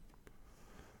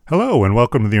Hello, and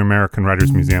welcome to the American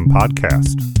Writers Museum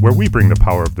podcast, where we bring the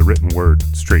power of the written word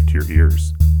straight to your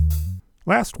ears.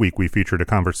 Last week, we featured a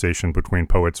conversation between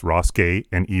poets Ross Gay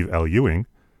and Eve L. Ewing.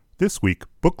 This week,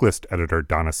 Booklist editor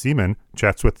Donna Seaman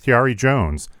chats with Tayari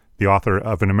Jones, the author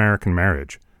of An American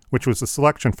Marriage, which was a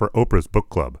selection for Oprah's book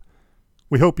club.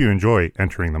 We hope you enjoy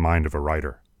entering the mind of a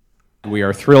writer. We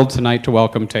are thrilled tonight to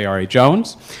welcome Tayari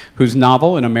Jones, whose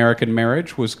novel, An American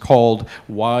Marriage, was called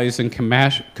Wise and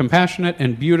Compassionate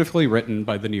and beautifully written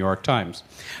by the New York Times.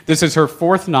 This is her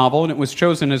fourth novel, and it was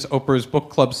chosen as Oprah's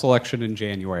book club selection in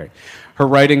January. Her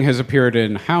writing has appeared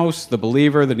in House, The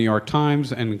Believer, the New York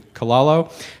Times, and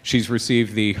Kalalo. She's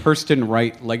received the Hurston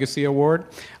Wright Legacy Award,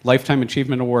 Lifetime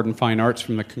Achievement Award in Fine Arts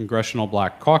from the Congressional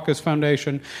Black Caucus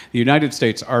Foundation, the United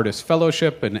States Artist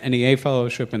Fellowship, an NEA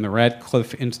Fellowship, and the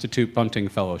Radcliffe Institute Bunting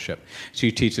Fellowship.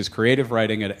 She teaches creative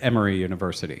writing at Emory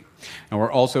University. And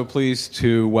we're also pleased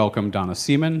to welcome Donna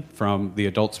Seaman, from the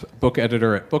adult book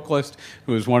editor at Booklist,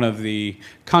 who is one of the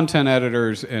content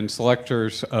editors and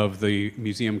selectors of the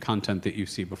museum content that you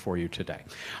see before you today.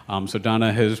 So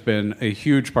Donna has been a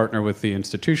huge partner with the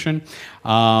institution,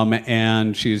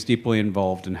 and she is deeply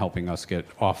involved in helping us get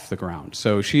off the ground.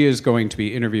 So she is going to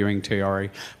be interviewing Tayari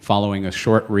following a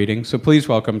short reading. So please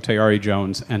welcome Tayari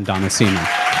Jones and Donna Seaman.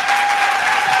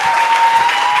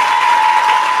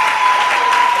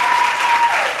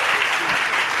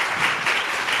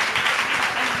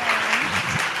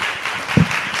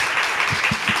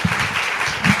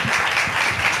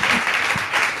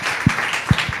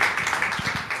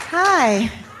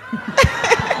 Hi.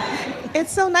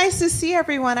 It's so nice to see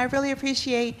everyone. I really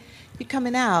appreciate you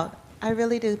coming out. I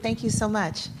really do. Thank you so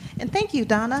much. And thank you,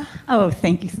 Donna. Oh,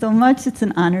 thank you so much. It's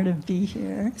an honor to be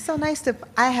here. It's so nice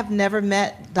I have never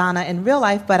met Donna in real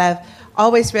life, but I've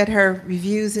always read her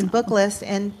reviews in Booklist,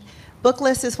 and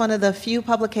Booklist is one of the few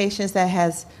publications that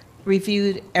has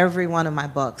reviewed every one of my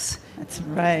books. That's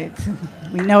right.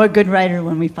 We know a good writer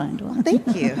when we find one.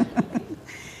 Thank you.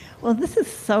 Well, this is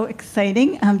so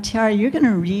exciting. Tayari, you're going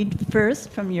to read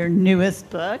first from your newest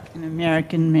book, An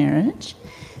American Marriage.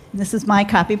 This is my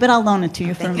copy, but I'll loan it to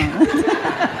you for a moment.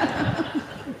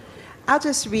 I'll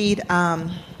just read. Of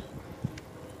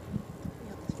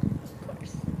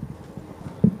course.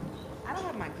 I don't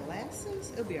have my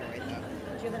glasses. It'll be all right,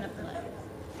 though. You're going to play.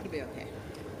 It'll be okay.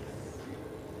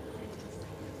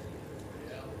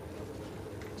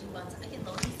 Do you want to? I can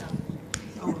loan you some.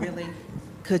 Oh, really?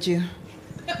 Could you?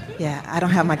 Yeah, I don't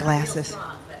have my glasses.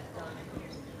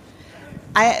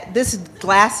 This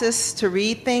glasses to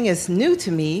read thing is new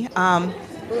to me. Well,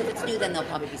 if it's new, then they'll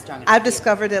probably be strong enough. I've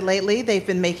discovered that lately they've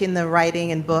been making the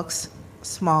writing in books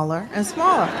smaller and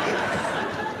smaller.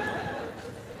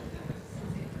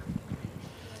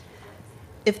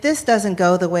 If this doesn't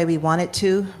go the way we want it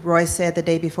to, Roy said the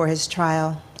day before his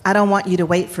trial, I don't want you to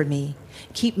wait for me.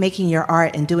 Keep making your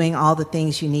art and doing all the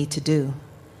things you need to do.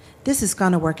 This is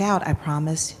going to work out, I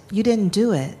promise. You didn't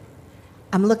do it.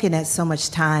 I'm looking at so much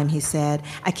time, he said.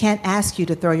 I can't ask you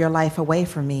to throw your life away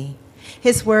from me.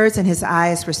 His words and his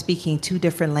eyes were speaking two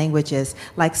different languages,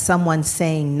 like someone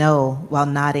saying no while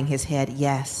nodding his head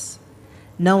yes.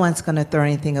 No one's going to throw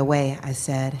anything away, I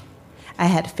said. I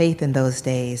had faith in those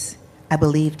days. I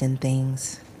believed in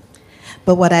things.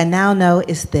 But what I now know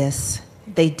is this.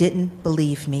 They didn't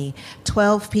believe me.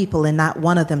 12 people and not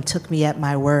one of them took me at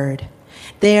my word.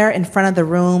 There in front of the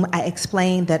room, I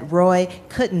explained that Roy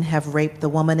couldn't have raped the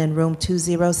woman in room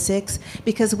 206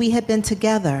 because we had been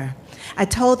together. I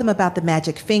told them about the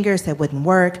magic fingers that wouldn't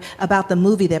work, about the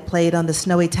movie that played on the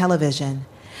snowy television.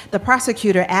 The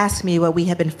prosecutor asked me what we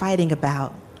had been fighting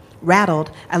about.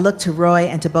 Rattled, I looked to Roy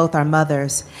and to both our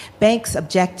mothers. Banks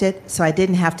objected, so I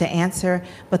didn't have to answer,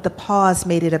 but the pause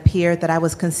made it appear that I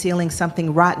was concealing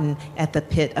something rotten at the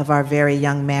pit of our very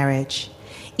young marriage.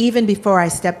 Even before I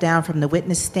stepped down from the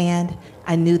witness stand,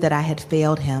 I knew that I had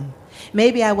failed him.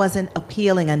 Maybe I wasn't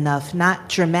appealing enough, not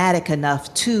dramatic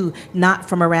enough, too not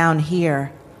from around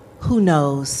here. Who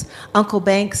knows? Uncle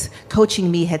Banks,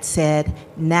 coaching me, had said,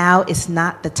 now is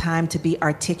not the time to be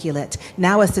articulate.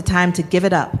 Now is the time to give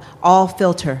it up, no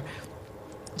filter,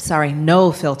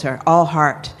 all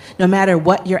heart. No matter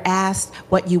what you're asked,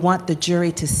 what you want the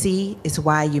jury to see is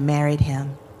why you married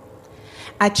him.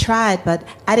 I tried, but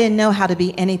I didn't know how to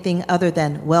be anything other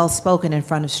than well-spoken in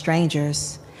front of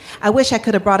strangers. I wish I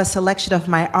could have brought a selection of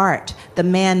my art, the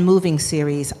Man Moving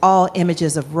series, all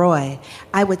images of Roy.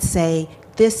 I would say,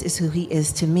 this is who he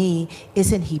is to me.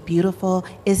 Isn't he beautiful?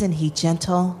 Isn't he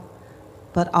gentle?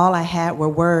 But all I had were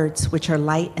words which are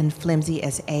light and flimsy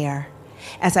as air.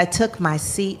 As I took my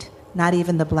seat, not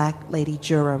even the black lady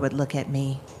juror would look at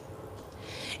me.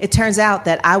 It turns out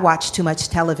that I watch too much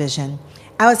television.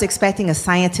 I was expecting a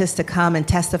scientist to come and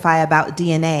testify about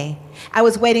DNA. I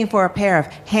was waiting for a pair of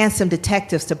handsome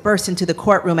detectives to burst into the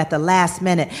courtroom at the last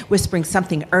minute, whispering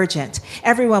something urgent.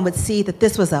 Everyone would see that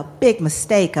this was a big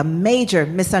mistake, a major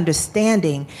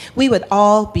misunderstanding. We would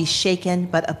all be shaken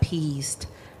but appeased.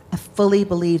 I fully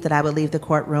believed that I would leave the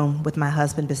courtroom with my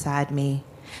husband beside me.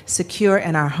 Secure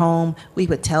in our home, we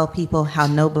would tell people how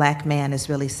no black man is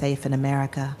really safe in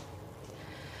America.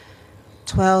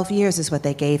 12 years is what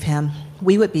they gave him.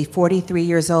 We would be 43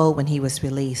 years old when he was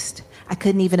released. I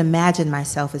couldn't even imagine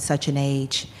myself at such an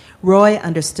age. Roy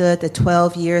understood that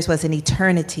 12 years was an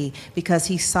eternity because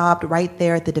he sobbed right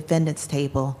there at the defendant's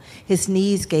table. His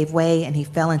knees gave way and he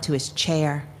fell into his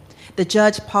chair. The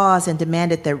judge paused and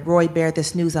demanded that Roy bear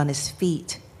this news on his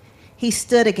feet. He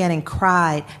stood again and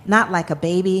cried, not like a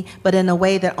baby, but in a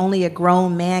way that only a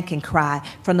grown man can cry,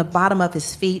 from the bottom of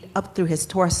his feet up through his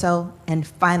torso and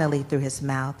finally through his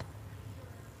mouth.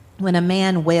 When a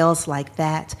man wails like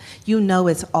that, you know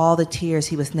it's all the tears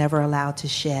he was never allowed to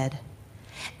shed.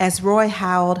 As Roy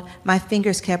howled, my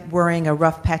fingers kept worrying a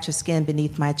rough patch of skin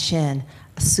beneath my chin,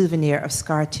 a souvenir of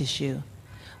scar tissue.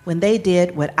 When they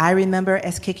did what I remember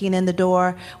as kicking in the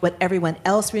door, what everyone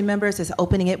else remembers as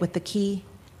opening it with the key,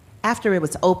 after it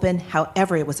was open,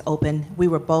 however it was open, we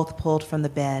were both pulled from the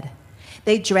bed.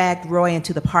 They dragged Roy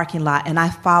into the parking lot, and I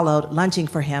followed, lunging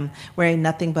for him, wearing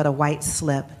nothing but a white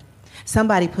slip.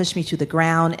 Somebody pushed me to the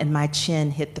ground, and my chin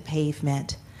hit the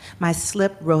pavement. My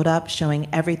slip rode up, showing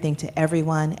everything to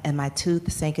everyone, and my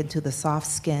tooth sank into the soft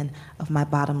skin of my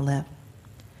bottom lip.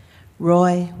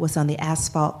 Roy was on the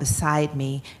asphalt beside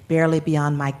me, barely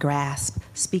beyond my grasp,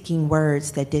 speaking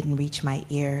words that didn't reach my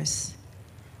ears.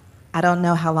 I don't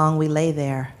know how long we lay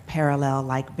there, parallel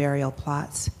like burial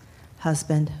plots,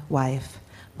 husband, wife,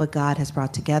 what God has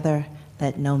brought together,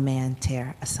 let no man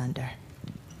tear asunder.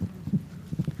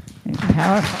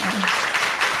 Powerful.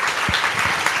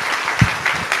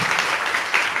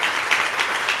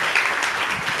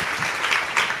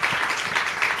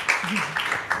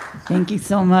 Thank you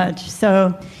so much.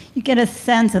 So you get a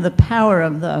sense of the power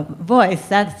of the voice.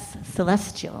 That's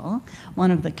Celestial,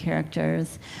 one of the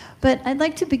characters. But I'd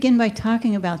like to begin by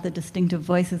talking about the distinctive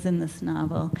voices in this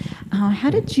novel. How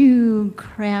did you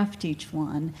craft each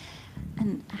one?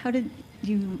 And how did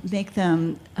you make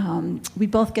them, we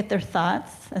both get their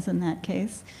thoughts, as in that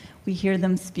case. We hear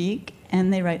them speak,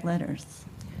 and they write letters.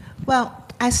 Well,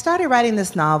 I started writing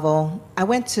this novel. I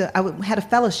had a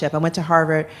fellowship. I went to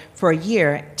Harvard for a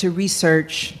year to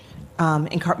research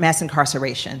mass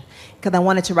incarceration, because I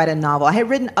wanted to write a novel. I had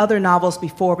written other novels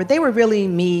before, but they were really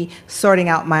me sorting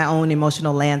out my own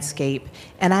emotional landscape.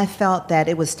 And I felt that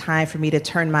it was time for me to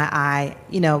turn my eye,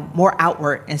 more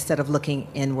outward instead of looking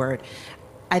inward.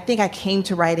 I think I came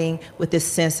to writing with this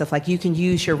sense of like, you can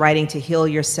use your writing to heal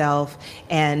yourself,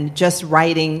 and just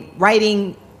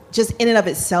writing just in and of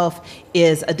itself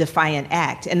is a defiant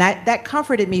act. And that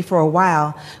comforted me for a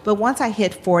while. But once I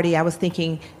hit 40, I was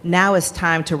thinking, now it's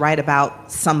time to write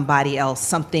about somebody else,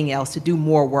 something else, to do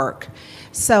more work.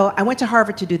 So I went to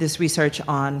Harvard to do this research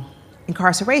on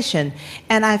incarceration,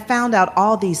 and I found out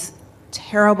all these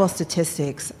terrible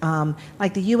statistics.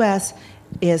 Like the US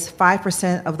is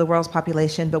 5% of the world's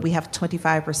population, but we have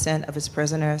 25% of its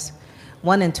prisoners.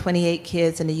 1 in 28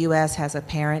 kids in the US has a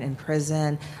parent in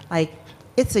prison.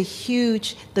 It's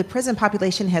the prison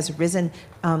population has risen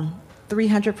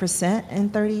 300% in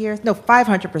 30 years. No,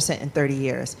 500% in 30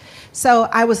 years. So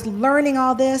I was learning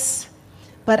all this,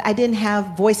 but I didn't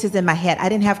have voices in my head. I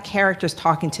didn't have characters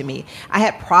talking to me. I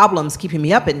had problems keeping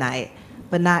me up at night,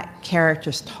 but not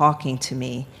characters talking to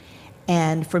me.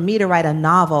 And for me to write a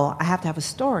novel, I have to have a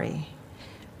story.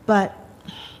 But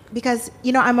because,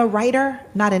 I'm a writer,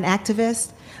 not an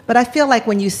activist. But I feel like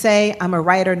when you say I'm a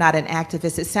writer, not an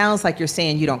activist, it sounds like you're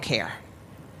saying you don't care.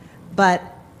 But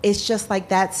it's just like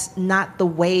that's not the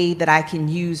way that I can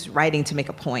use writing to make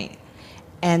a point.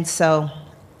 And so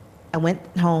I went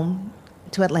home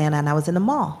to Atlanta, and I was in the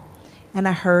mall. And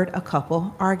I heard a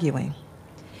couple arguing.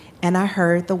 And I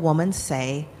heard the woman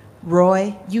say,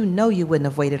 "Roy, you wouldn't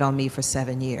have waited on me for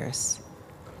 7 years."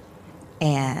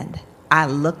 And I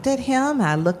looked at him,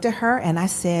 I looked at her, and I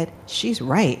said, she's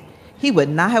right. He would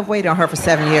not have waited on her for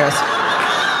 7 years.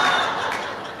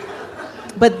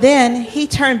 But then he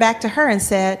turned back to her and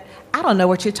said, "I don't know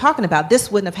what you're talking about.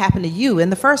 This wouldn't have happened to you in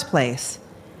the first place."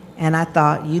 And I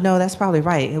thought, that's probably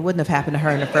right. It wouldn't have happened to her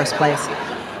in the first place.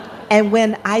 And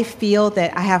when I feel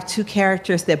that I have two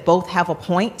characters that both have a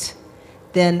point,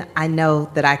 then I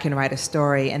know that I can write a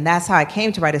story. And that's how I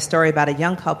came to write a story about a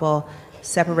young couple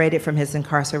separated from his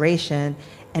incarceration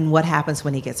and what happens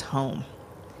when he gets home.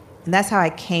 And that's how I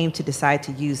came to decide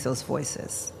to use those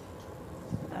voices.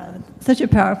 Such a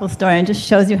powerful story, and just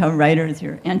shows you how writers,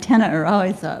 your antenna are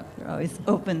always up. You're always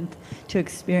open to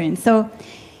experience. So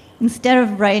instead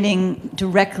of writing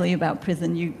directly about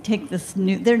prison, you take this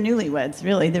they're newlyweds,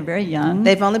 really. They're very young.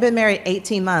 They've only been married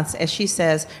 18 months. As she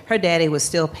says, her daddy was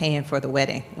still paying for the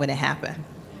wedding when it happened.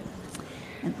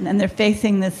 And they're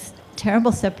facing this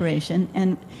terrible separation.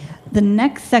 And the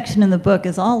next section in the book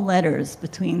is all letters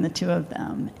between the two of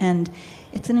them. And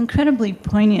it's an incredibly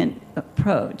poignant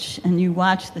approach. And you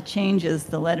watch the changes.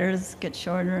 The letters get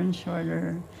shorter and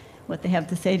shorter. What they have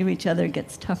to say to each other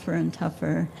gets tougher and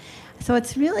tougher. So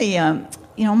it's really,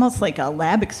 almost like a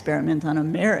lab experiment on a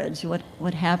marriage.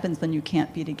 What happens when you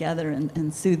can't be together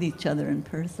and soothe each other in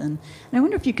person? And I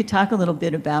wonder if you could talk a little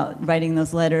bit about writing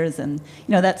those letters and,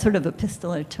 that sort of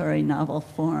epistolatory novel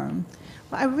form.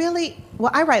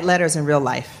 Well, I write letters in real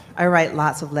life. I write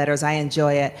lots of letters. I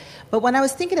enjoy it. But when I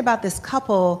was thinking about this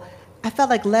couple, I felt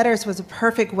like letters was a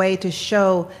perfect way to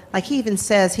show, like he even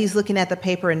says, he's looking at the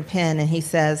paper and pen, and he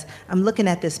says, I'm looking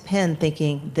at this pen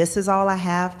thinking, this is all I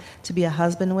have to be a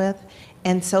husband with.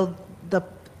 And so the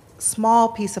small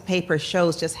piece of paper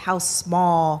shows just how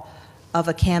small of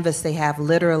a canvas they have,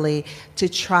 literally, to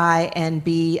try and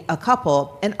be a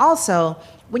couple. And also,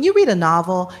 when you read a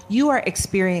novel, you are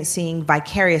experiencing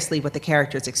vicariously what the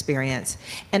characters experience.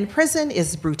 And prison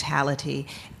is brutality.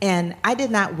 And I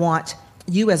did not want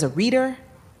you as a reader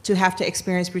to have to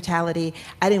experience brutality.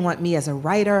 I didn't want me as a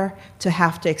writer to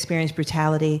have to experience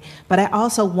brutality, but I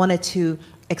also wanted to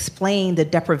explain the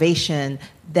deprivation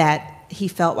that he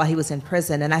felt while he was in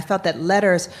prison. And I felt that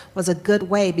letters was a good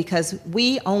way because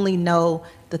we only know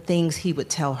the things he would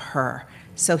tell her.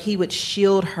 So he would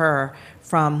shield her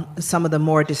from some of the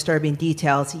more disturbing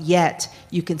details, yet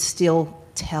you can still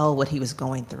tell what he was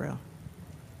going through.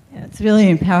 Yeah, it's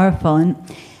really powerful.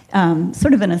 And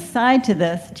sort of an aside to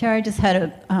this, Tayari just had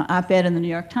an op-ed in the New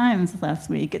York Times last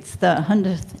week. It's the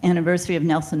 100th anniversary of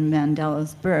Nelson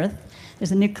Mandela's birth.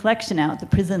 There's a new collection out, The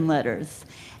Prison Letters.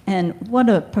 And what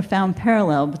a profound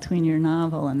parallel between your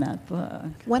novel and that book.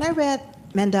 When I read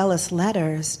Mandela's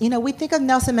letters, we think of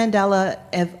Nelson Mandela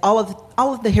and all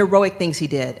of the heroic things he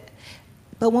did.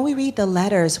 But when we read the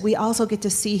letters, we also get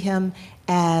to see him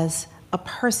as a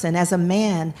person, as a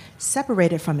man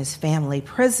separated from his family.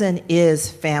 Prison is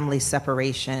family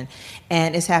separation,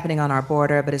 and it's happening on our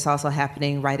border, but it's also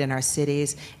happening right in our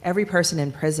cities. Every person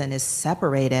in prison is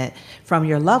separated from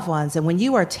your loved ones, and when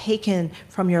you are taken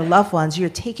from your loved ones, you're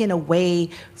taken away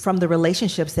from the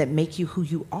relationships that make you who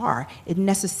you are. It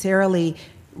necessarily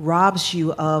robs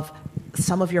you of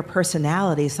some of your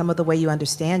personality, some of the way you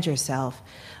understand yourself.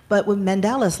 But with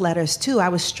Mandela's letters, too, I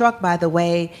was struck by the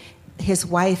way his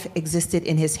wife existed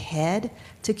in his head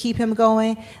to keep him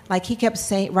going. Like he kept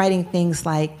writing things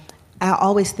like, I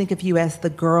always think of you as the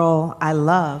girl I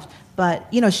loved.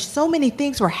 But, so many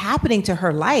things were happening to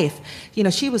her life.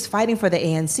 She was fighting for the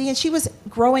ANC, and she was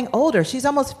growing older. She's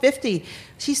almost 50.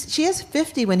 She is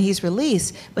 50 when he's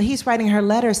released, but he's writing her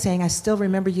letter saying, I still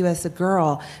remember you as a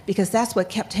girl, because that's what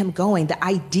kept him going. The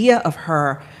idea of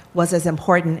her was as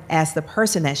important as the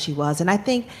person that she was. And I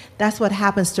think that's what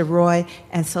happens to Roy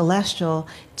and Celestial,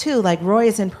 too. Like, Roy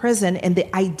is in prison, and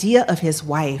the idea of his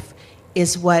wife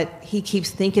is what he keeps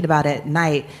thinking about at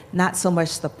night, not so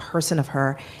much the person of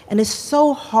her. And it's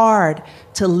so hard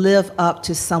to live up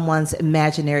to someone's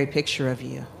imaginary picture of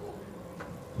you.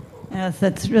 Yes,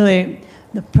 that's really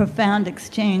the profound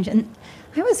exchange. And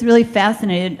I was really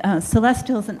fascinated.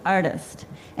 Celestial's an artist,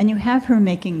 and you have her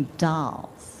making dolls.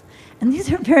 And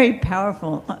these are very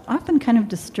powerful, often kind of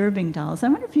disturbing dolls. I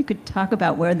wonder if you could talk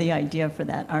about where the idea for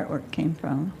that artwork came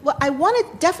from. Well, I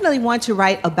definitely want to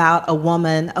write about a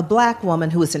woman, a black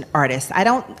woman who is an artist.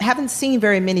 Haven't seen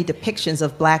very many depictions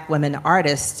of black women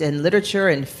artists in literature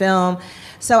and film.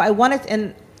 So I wanted,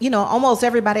 and almost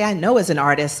everybody I know is an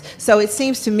artist. So it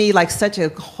seems to me like such a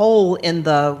hole in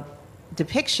the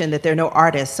depiction that there are no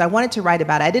artists. So I wanted to write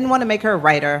about it. I didn't want to make her a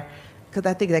writer, because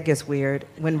I think that gets weird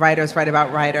when writers write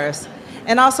about writers.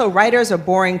 And also, writers are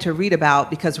boring to read about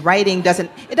because writing doesn't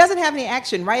have any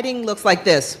action. Writing looks like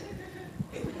this.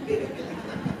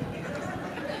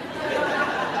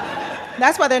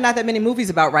 That's why there are not that many movies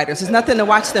about writers. There's nothing to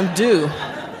watch them do.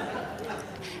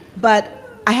 But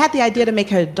I had the idea to make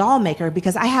her a doll maker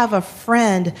because I have a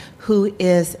friend who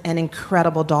is an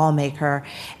incredible doll maker,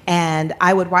 and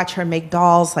I would watch her make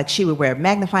dolls. Like, she would wear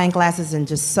magnifying glasses and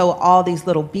just sew all these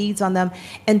little beads on them.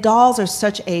 And dolls are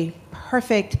such a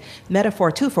perfect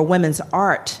metaphor, too, for women's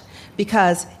art,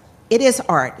 because it is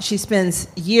art. She spends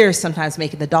years sometimes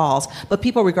making the dolls, but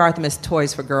people regard them as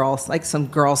toys for girls, like some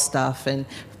girl stuff and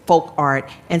folk art.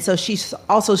 And so she's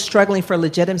also struggling for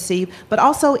legitimacy, but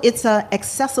also it's an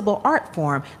accessible art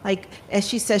form. Like, as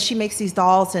she says, she makes these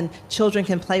dolls and children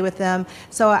can play with them.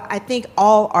 So I think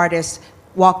all artists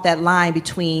walk that line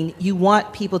between you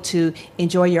want people to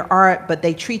enjoy your art, but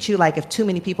they treat you like if too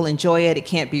many people enjoy it, it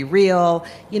can't be real,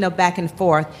 back and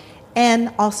forth.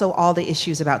 And also all the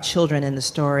issues about children in the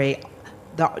story.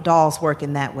 The dolls work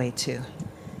in that way too.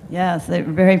 Yes, they're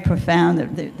very profound.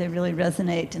 They really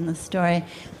resonate in the story.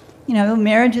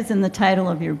 Marriage is in the title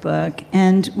of your book,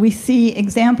 and we see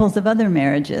examples of other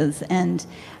marriages. And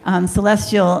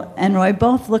Celestial and Roy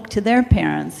both look to their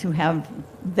parents, who have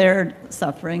their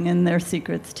suffering and their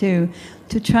secrets too,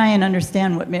 to try and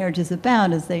understand what marriage is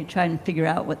about as they try and figure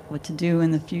out what to do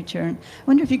in the future. I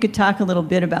wonder if you could talk a little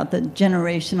bit about the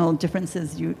generational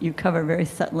differences you cover very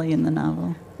subtly in the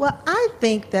novel. Well, I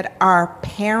think that our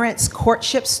parents'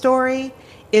 courtship story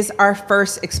is our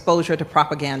first exposure to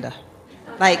propaganda.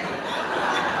 Like,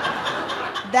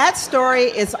 that story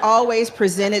is always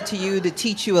presented to you to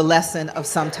teach you a lesson of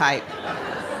some type.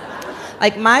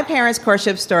 Like, my parents'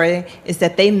 courtship story is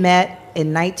that they met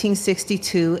in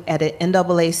 1962 at an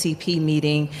NAACP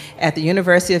meeting at the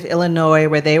University of Illinois,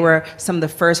 where they were some of the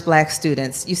first black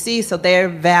students. You see, so they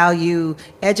value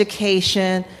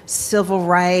education, civil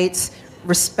rights,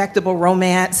 respectable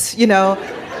romance,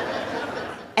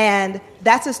 And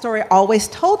that's a story always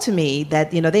told to me, that,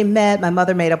 they met, my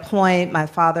mother made a point, my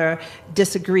father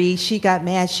disagreed, she got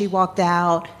mad, she walked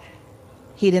out.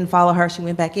 He didn't follow her, she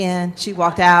went back in, she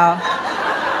walked out.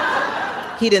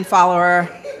 He didn't follow her,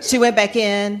 she went back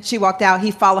in, she walked out,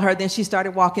 he followed her, then she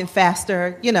started walking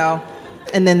faster,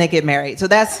 and then they get married. So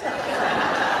that's,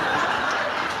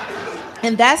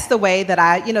 and that's the way that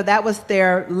that was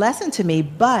their lesson to me.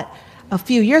 But a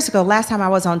few years ago, last time I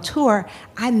was on tour,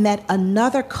 I met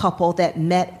another couple that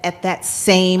met at that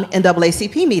same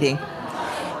NAACP meeting.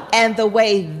 And the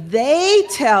way they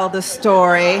tell the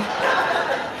story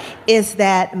is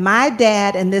that my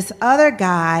dad and this other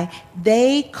guy,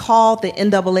 they called the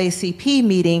NAACP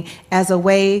meeting as a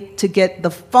way to get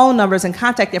the phone numbers and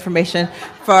contact information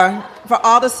for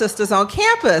all the sisters on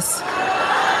campus.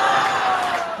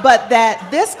 But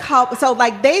that this couple, so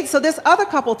this other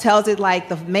couple tells it like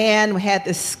the man had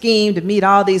this scheme to meet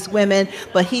all these women,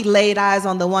 but he laid eyes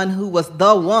on the one who was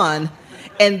the one,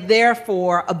 and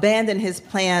therefore abandoned his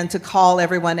plan to call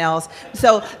everyone else.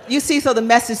 So you see, so the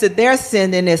message that they're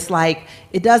sending is like,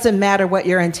 it doesn't matter what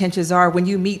your intentions are, when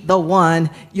you meet the one,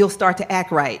 you'll start to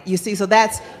act right. You see, so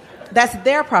that's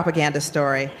their propaganda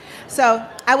story. So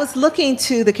I was looking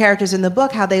to the characters in the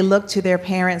book, how they look to their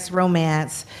parents'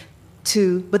 romance,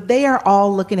 but they are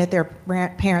all looking at their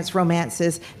parents'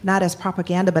 romances not as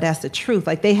propaganda, but as the truth.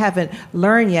 Like, they haven't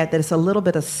learned yet that it's a little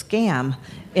bit of scam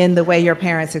in the way your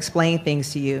parents explain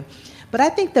things to you. But I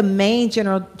think the main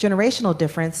generational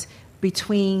difference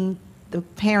between the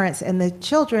parents and the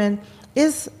children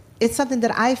it's something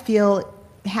that I feel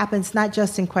happens not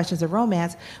just in questions of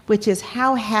romance, which is,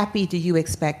 how happy do you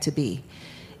expect to be?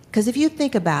 Because if you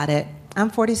think about it, I'm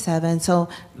 47, so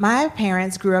my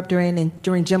parents grew up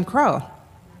during Jim Crow.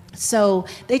 So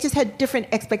they just had different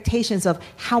expectations of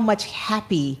how much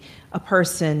happy a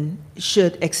person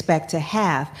should expect to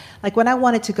have. Like, when I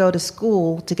wanted to go to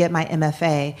school to get my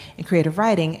MFA in creative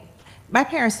writing, my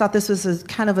parents thought this was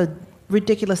kind of a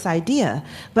ridiculous idea.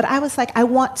 But I was like, I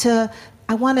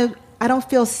don't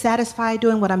feel satisfied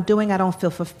doing what I'm doing. I don't feel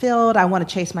fulfilled. I want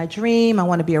to chase my dream. I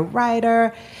want to be a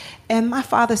writer. And my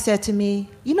father said to me,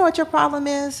 you know what your problem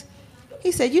is?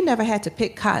 He said, you never had to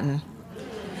pick cotton.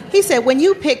 He said, when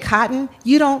you pick cotton,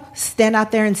 you don't stand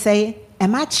out there and say,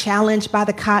 am I challenged by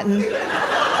the cotton?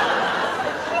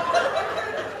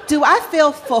 Do I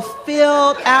feel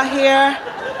fulfilled out here?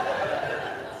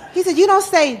 He said, you don't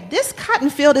say, this cotton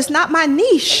field is not my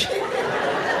niche.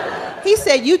 He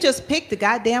said, you just pick the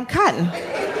goddamn cotton.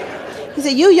 He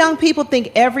said, you young people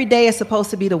think every day is supposed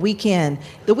to be the weekend.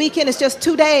 The weekend is just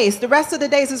 2 days. The rest of the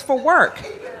days is for work.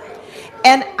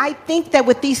 And I think that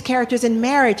with these characters in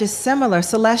marriage is similar.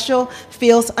 Celestial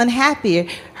feels unhappy.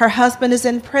 Her husband is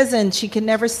in prison. She can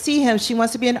never see him. She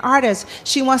wants to be an artist.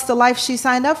 She wants the life she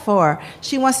signed up for.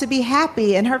 She wants to be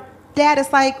happy. And her dad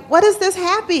is like, what is this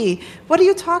happy? What are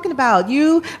you talking about?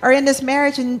 You are in this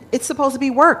marriage and it's supposed to be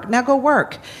work. Now go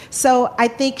work. So I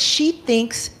think she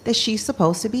thinks that she's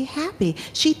supposed to be happy.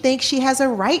 She thinks she has a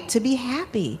right to be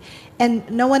happy. And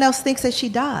no one else thinks that she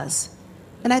does.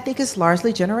 And I think it's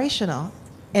largely generational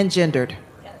and gendered.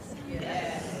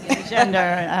 Yes. Gender,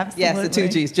 absolutely. Yes, the two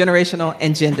G's, generational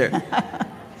and gendered.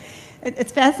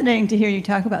 It's fascinating to hear you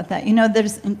talk about that.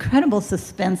 There's incredible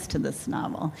suspense to this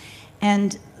novel.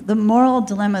 And the moral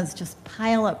dilemmas just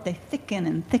pile up. They thicken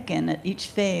and thicken at each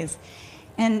phase.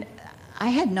 And I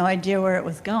had no idea where it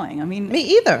was going. I mean,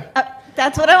 Me either.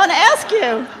 that's what I want to ask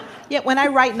you. Yeah, when I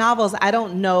write novels, I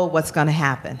don't know what's going to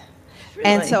happen.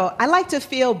 And Really? so I like to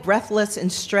feel breathless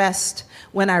and stressed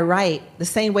when I write, the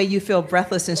same way you feel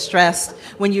breathless and stressed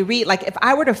when you read. Like if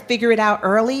I were to figure it out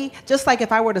early, just like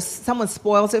if I were to, someone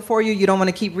spoils it for you, you don't want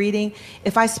to keep reading.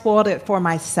 If I spoiled it for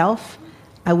myself,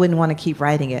 I wouldn't want to keep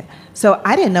writing it. So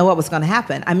I didn't know what was going to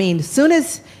happen. I mean, as soon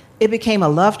as it became a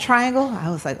love triangle, I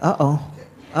was like, uh-oh.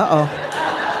 I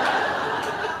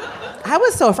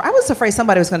was afraid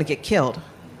somebody was going to get killed.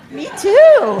 Me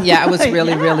too. Yeah, I was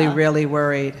really, Yeah. really, really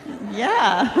worried.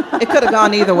 Yeah. It could have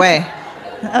gone either way.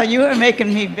 Oh, you are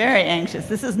making me very anxious.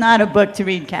 This is not a book to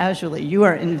read casually. You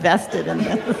are invested in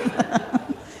this.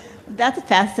 That's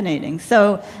fascinating.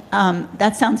 So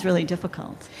that sounds really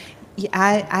difficult. Yeah,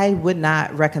 I would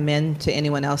not recommend to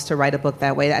anyone else to write a book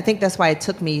that way. I think that's why it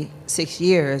took me 6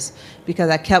 years, because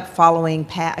I kept following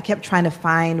I kept trying to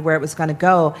find where it was going to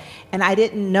go, and I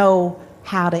didn't know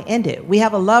how to end it. We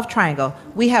have a love triangle.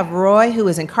 We have Roy, who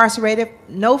is incarcerated,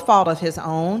 no fault of his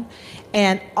own,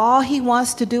 and all he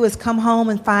wants to do is come home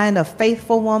and find a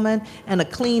faithful woman and a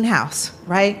clean house,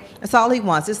 right? That's all he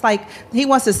wants. It's like he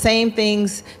wants the same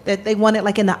things that they wanted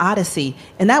like in the Odyssey,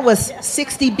 and that was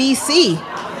 60 BC.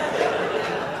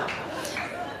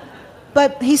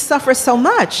 But he suffers so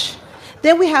much.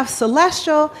 Then we have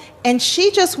Celestial, and she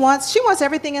wants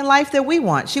everything in life that we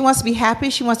want. She wants to be happy.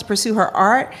 She wants to pursue her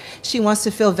art. She wants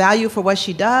to feel value for what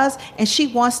she does. And she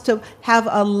wants to have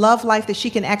a love life that she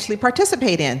can actually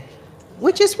participate in,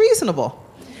 which is reasonable.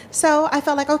 So I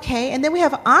felt like, okay. And then we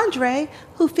have Andre,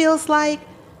 who feels like,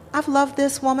 I've loved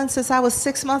this woman since I was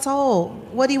 6 months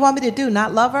old. What do you want me to do,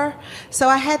 not love her? So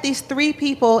I had these three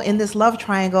people in this love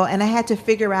triangle, and I had to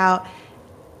figure out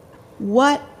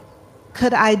what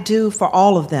could I do for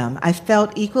all of them. I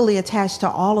felt equally attached to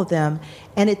all of them,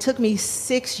 and it took me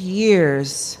 6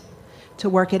 years to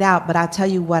work it out, but I'll tell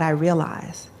you what I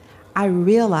realized. I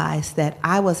realized that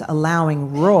I was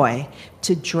allowing Roy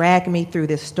to drag me through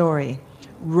this story.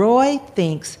 Roy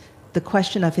thinks the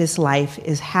question of his life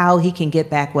is how he can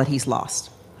get back what he's lost.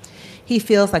 He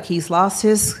feels like he's lost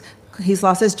his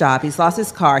job, he's lost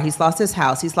his car, he's lost his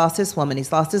house, he's lost his woman,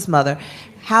 he's lost his mother.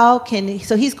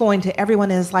 So he's going to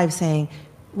everyone in his life saying,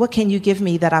 what can you give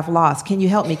me that I've lost? Can you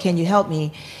help me? Can you help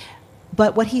me?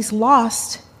 But what he's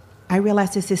lost, I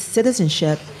realized, is his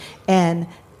citizenship. And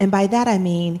by that I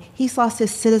mean he's lost his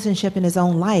citizenship in his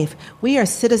own life. We are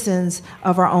citizens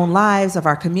of our own lives, of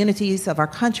our communities, of our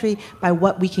country, by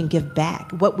what we can give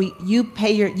back.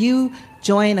 You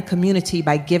join a community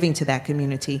by giving to that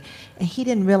community. And he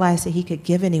didn't realize that he could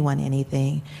give anyone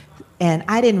anything. And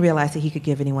I didn't realize that he could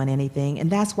give anyone anything.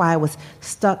 And that's why I was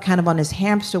stuck kind of on this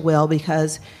hamster wheel,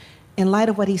 because in light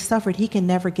of what he suffered, he can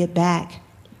never get back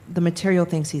the material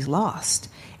things he's lost.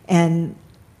 And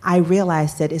I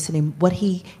realized that what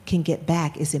he can get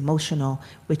back is emotional,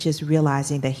 which is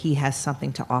realizing that he has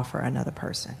something to offer another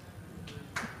person.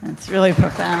 That's really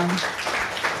profound.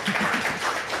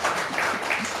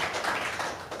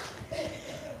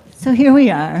 So here we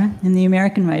are in the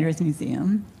American Writers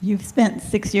Museum. You've spent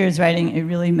 6 years writing a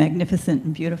really magnificent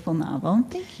and beautiful novel.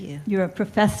 Thank you. You're a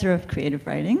professor of creative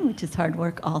writing, which is hard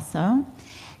work also.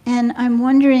 And I'm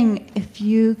wondering if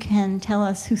you can tell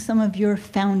us who some of your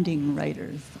founding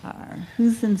writers are.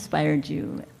 Who's inspired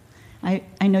you? I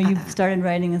know you started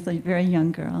writing as a very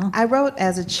young girl. I wrote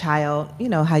as a child. You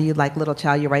know how you, like little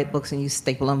child, you write books and you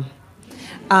staple them.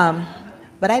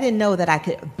 But I didn't know that I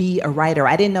could be a writer.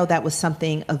 I didn't know that was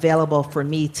something available for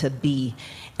me to be.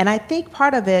 And I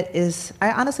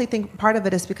honestly think part of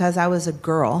it is because I was a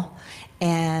girl.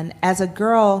 And as a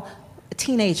girl, a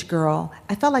teenage girl,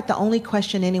 I felt like the only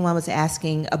question anyone was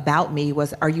asking about me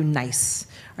was, are you nice?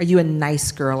 Are you a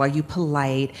nice girl? Are you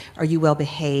polite? Are you well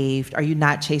behaved? Are you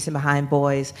not chasing behind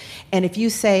boys? And if you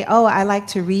say, oh, I like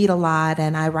to read a lot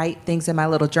and I write things in my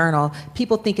little journal,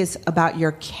 people think it's about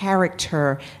your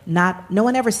character. No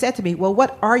one ever said to me, well,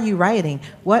 what are you writing?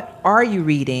 What are you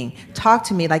reading? Talk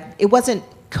to me. Like, it wasn't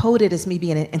coded as me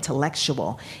being an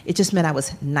intellectual. It just meant I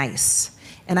was nice.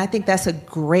 And I think that's a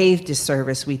grave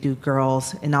disservice we do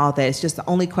girls and all that. It's just the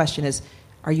only question is,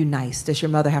 are you nice? Does your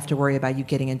mother have to worry about you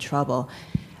getting in trouble?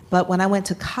 But when I went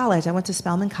to college, I went to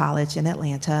Spelman College in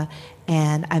Atlanta,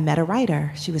 and I met a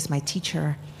writer. She was my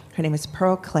teacher. Her name is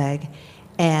Pearl Clegg.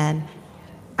 And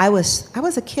I was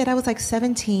a kid. I was like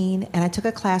 17, and I took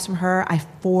a class from her. I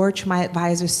forged my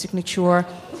advisor's signature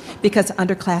because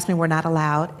underclassmen were not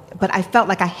allowed. But I felt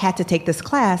like I had to take this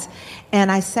class.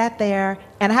 And I sat there,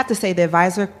 and I have to say the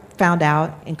advisor found out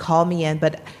and called me in,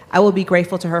 but I will be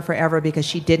grateful to her forever because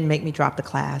she didn't make me drop the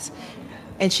class.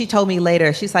 And she told me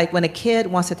later, she's like, when a kid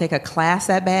wants to take a class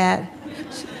that bad,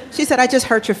 she said, I just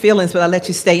hurt your feelings, but I let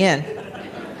you stay in.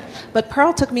 But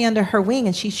Pearl took me under her wing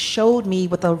and she showed me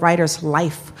what the writer's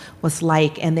life was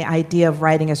like and the idea of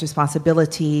writing as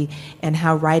responsibility and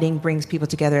how writing brings people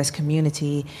together as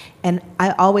community. And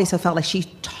I always have felt like she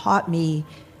taught me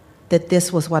that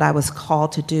this was what I was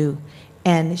called to do.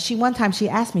 And one time she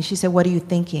asked me, she said, what are you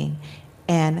thinking?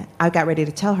 And I got ready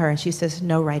to tell her and she says,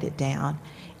 no, write it down.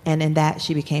 And in that,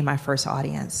 she became my first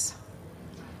audience.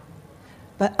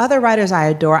 But other writers I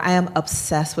adore, I am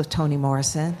obsessed with Toni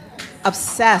Morrison.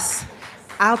 Obsessed.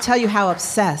 I'll tell you how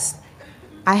obsessed.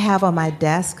 I have on my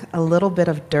desk a little bit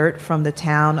of dirt from the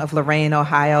town of Lorain,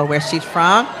 Ohio, where she's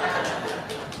from.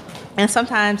 And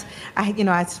sometimes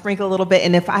I sprinkle a little bit,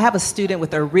 and if I have a student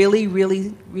with a really,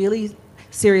 really, really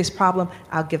serious problem,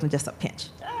 I'll give them just a pinch.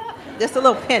 Just a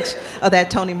little pinch of that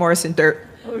Toni Morrison dirt.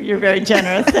 Oh, you're very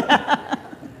generous.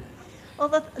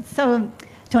 Well, so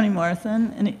Toni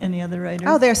Morrison, any other writers?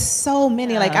 Oh, there's so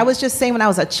many. Like I was just saying when I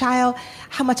was a child,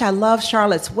 how much I loved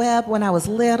Charlotte's Web when I was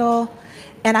little.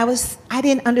 And I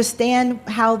didn't understand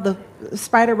how the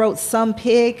spider wrote some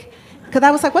pig. Because I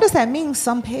was like, what does that mean,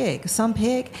 some pig? Some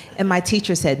pig? And my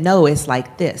teacher said, no, it's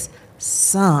like this,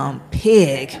 some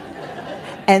pig.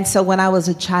 And so when I was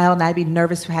a child and I'd be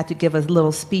nervous to have to give a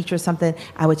little speech or something,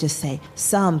 I would just say,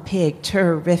 some pig,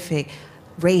 terrific,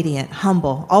 radiant,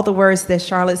 humble. All the words that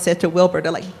Charlotte said to Wilbur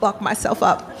to like buck myself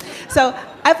up. So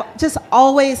I've just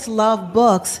always loved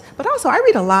books, but also I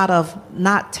read a lot of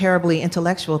not terribly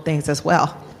intellectual things as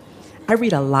well. I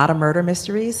read a lot of murder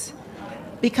mysteries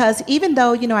because even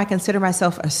though, I consider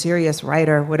myself a serious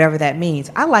writer, whatever that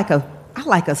means, I like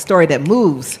a story that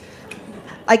moves.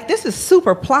 Like, this is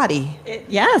super plotty.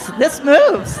 Yes, this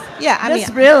moves. Yeah, this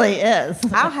really is.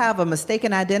 I'll have a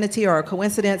mistaken identity or a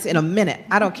coincidence in a minute.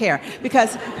 I don't care.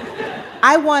 Because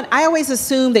I always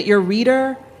assume that your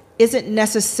reader isn't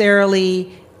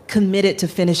necessarily committed to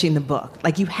finishing the book.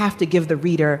 Like, you have to give the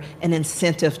reader an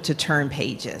incentive to turn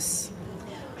pages.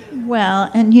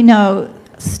 Well, and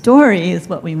story is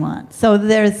what we want. So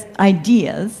there's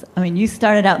ideas. I mean, you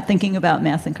started out thinking about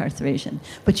mass incarceration,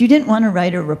 but you didn't want to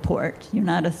write a report. You're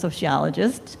not a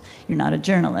sociologist. You're not a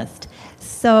journalist.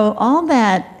 So all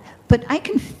that, but I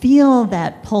can feel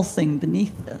that pulsing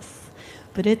beneath this.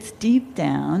 But it's deep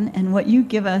down, and what you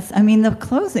give us, the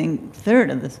closing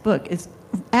third of this book is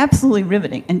absolutely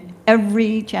riveting. And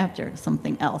every chapter,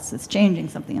 something else is changing,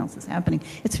 something else is happening.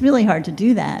 It's really hard to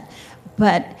do that.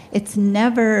 But it's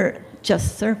never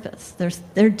just surface.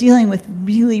 They're dealing with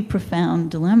really profound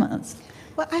dilemmas.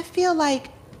 Well, I feel like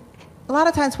a lot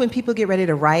of times when people get ready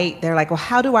to write, they're like, well,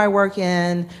 how do I work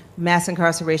in mass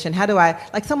incarceration? How do I,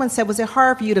 like someone said, was it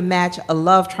hard for you to match a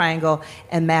love triangle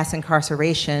and mass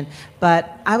incarceration?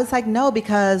 But I was like, no,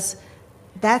 because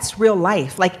that's real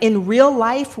life. Like in real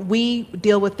life, we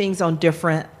deal with things on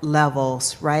different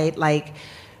levels, right? Like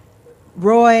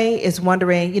Roy is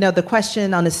wondering, the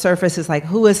question on the surface is like,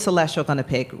 who is Celestial going to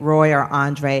pick, Roy or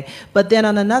Andre? But then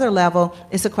on another level,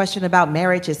 it's a question about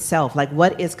marriage itself. Like,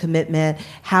 what is commitment?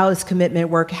 How does commitment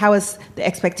work? How is the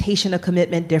expectation of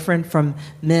commitment different from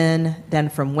men than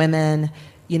from women?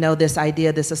 This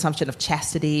idea, this assumption of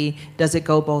chastity, does it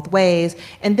go both ways?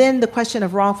 And then the question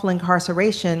of wrongful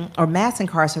incarceration or mass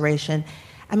incarceration.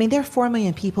 There are 4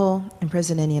 million people in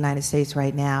prison in the United States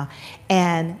right now.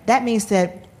 And that means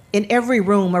that in every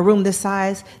room, a room this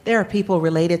size, there are people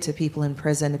related to people in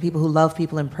prison, the people who love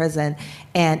people in prison,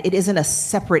 and it isn't a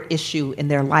separate issue in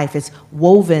their life. It's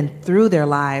woven through their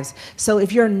lives. So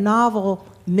if your novel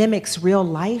mimics real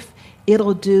life,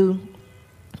 it'll do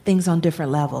things on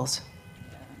different levels.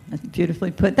 That's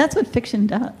beautifully put. That's what fiction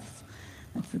does.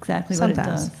 That's exactly what it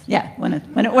Sometimes. does. Yeah, when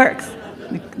it works,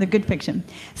 the good fiction.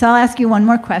 So I'll ask you one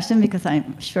more question because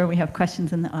I'm sure we have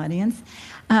questions in the audience.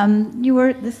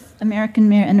 This American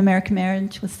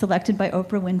Marriage was selected by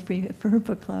Oprah Winfrey for her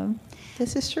book club.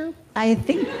 This is true. I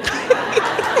think.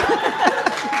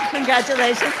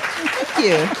 Congratulations. Thank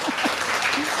you.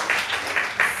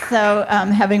 So,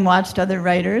 having watched other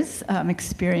writers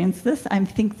experience this, I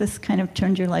think this kind of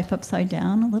turned your life upside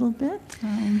down a little bit.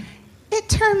 It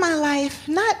turned my life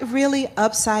not really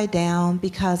upside down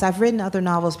because I've written other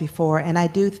novels before, and I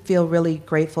do feel really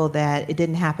grateful that it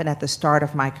didn't happen at the start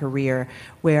of my career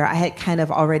where I had kind of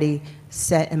already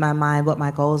set in my mind what my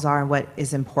goals are and what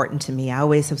is important to me. I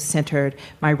always have centered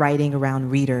my writing around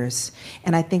readers.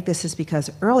 And I think this is because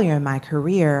earlier in my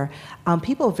career,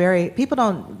 people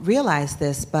don't realize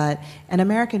this, but An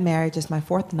American Marriage is my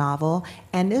 4th novel,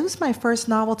 and it was my first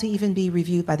novel to even be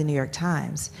reviewed by the New York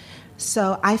Times.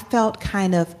 So I felt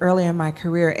kind of early in my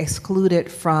career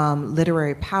excluded from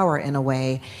literary power in a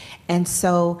way. And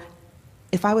so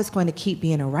if I was going to keep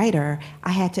being a writer, I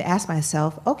had to ask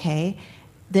myself, okay,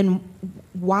 then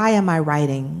why am I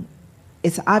writing?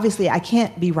 It's obviously I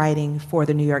can't be writing for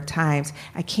the New York Times.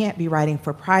 I can't be writing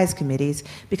for prize committees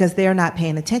because they're not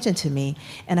paying attention to me.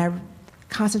 And I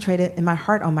concentrated in my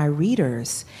heart on my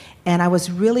readers. And I was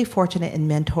really fortunate in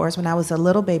mentors. When I was a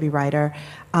little baby writer,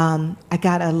 I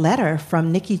got a letter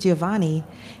from Nikki Giovanni,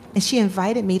 and she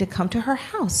invited me to come to her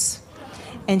house.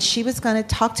 And she was going to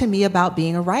talk to me about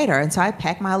being a writer. And so I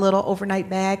packed my little overnight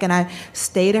bag and I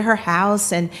stayed at her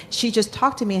house, and she just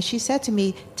talked to me, and she said to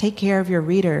me, take care of your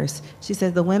readers. She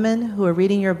said, the women who are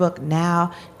reading your book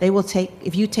now,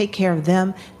 if you take care of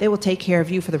them, they will take care of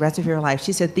you for the rest of your life.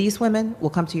 She said, these women will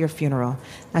come to your funeral.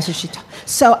 That's what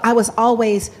So I was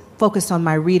always focused on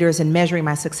my readers and measuring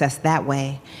my success that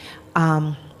way.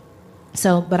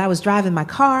 But I was driving my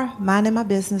car, minding my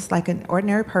business like an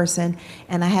ordinary person,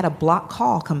 and I had a block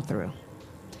call come through.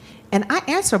 And I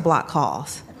answer block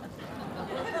calls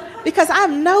because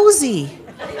I'm nosy.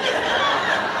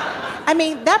 I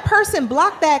mean, that person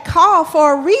blocked that call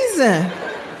for a reason,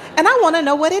 and I want to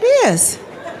know what it is.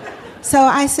 So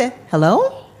I said,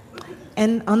 hello?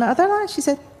 And on the other line, she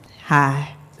said,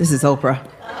 hi, this is Oprah.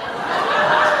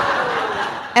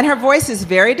 And her voice is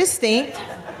very distinct.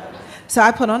 So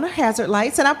I put on the hazard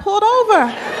lights and I pulled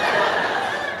over.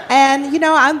 And,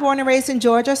 I'm born and raised in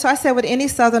Georgia, so I said what any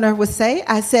Southerner would say.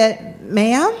 I said,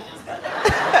 ma'am?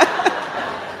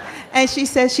 And she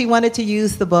said she wanted to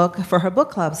use the book for her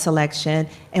book club selection.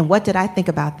 And what did I think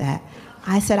about that?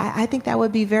 I said, I think that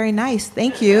would be very nice.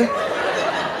 Thank you.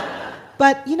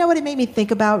 But you know what it made me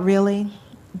think about, really?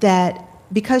 That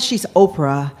because she's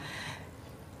Oprah,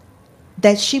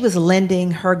 that she was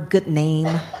lending her good name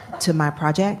to my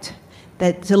project.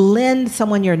 That to lend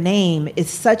someone your name is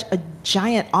such a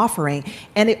giant offering.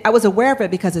 And I was aware of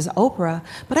it because it's Oprah,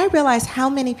 but I realized how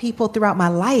many people throughout my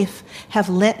life have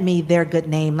lent me their good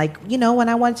name. Like, when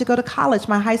I wanted to go to college,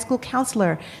 my high school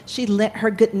counselor, she lent her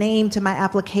good name to my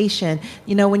application.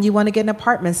 When you want to get an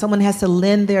apartment, someone has to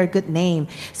lend their good name.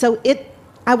 So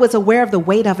I was aware of the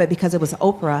weight of it because it was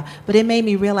Oprah, but it made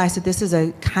me realize that this is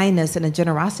a kindness and a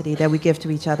generosity that we give to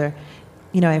each other,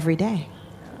 every day.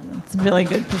 It's a really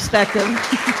good perspective.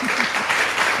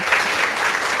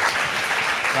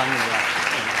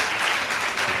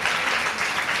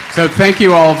 So thank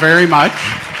you all very much.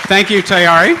 Thank you,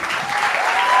 Tayari.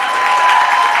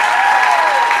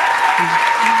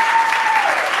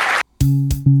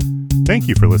 Thank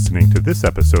you for listening to this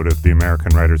episode of the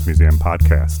American Writers Museum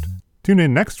podcast. Tune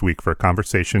in next week for a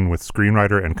conversation with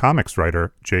screenwriter and comics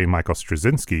writer J. Michael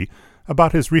Straczynski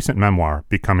about his recent memoir,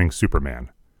 Becoming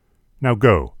Superman. Now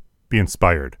go, be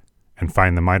inspired, and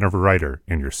find the mind of a writer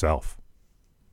in yourself.